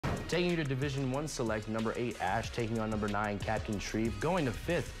Taking you to Division I select, number 8 ASH taking on number 9 Captain Shreve. Going to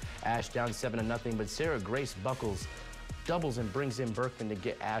 5th, ASH down 7-0, but Sarah Grace Buckles doubles and brings in Berkman to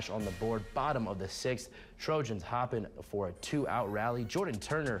get ASH on the board. Bottom of the 6th, Trojans hopping for a 2-out rally. Jordan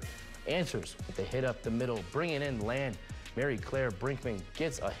Turner answers with a hit up the middle, bringing in Land. Mary Claire Brinkman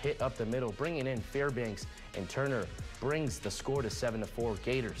gets a hit up the middle, bringing in Fairbanks, and Turner brings the score to 7-4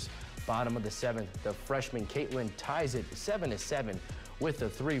 Gators. Bottom of the 7th, the freshman Caitlin ties it 7-7 with a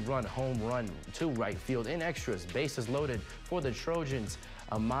 3-run home run to right field. In extras, bases loaded for the Trojans.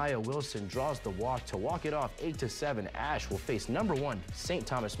 Amaya Wilson draws the walk to walk it off 8-7. ASH will face number 1 St.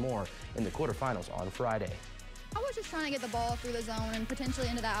 Thomas More in the quarterfinals on Friday. I was just trying to get the ball through the zone and potentially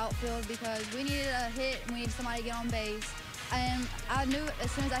into the outfield because we needed a hit and we needed somebody to get on base. And I knew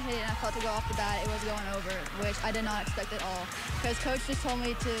as soon as I hit it and I felt it go off the bat, it was going over, which I did not expect at all. Because Coach just told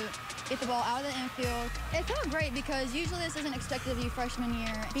me to get the ball out of the infield. It felt great because usually this isn't expected of you freshman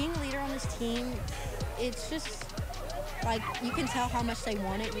year. Being a leader on this team, it's just like you can tell how much they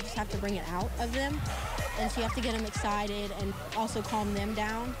want it. You just have to bring it out of them. And so you have to get them excited and also calm them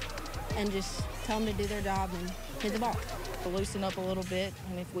down and just tell them to do their job and hit the ball. We'll loosen up a little bit,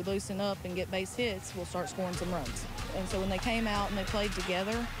 and if we loosen up and get base hits, we'll start scoring some runs. And so when they came out and they played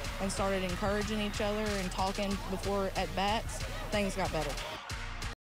together and started encouraging each other and talking before at bats, things got better.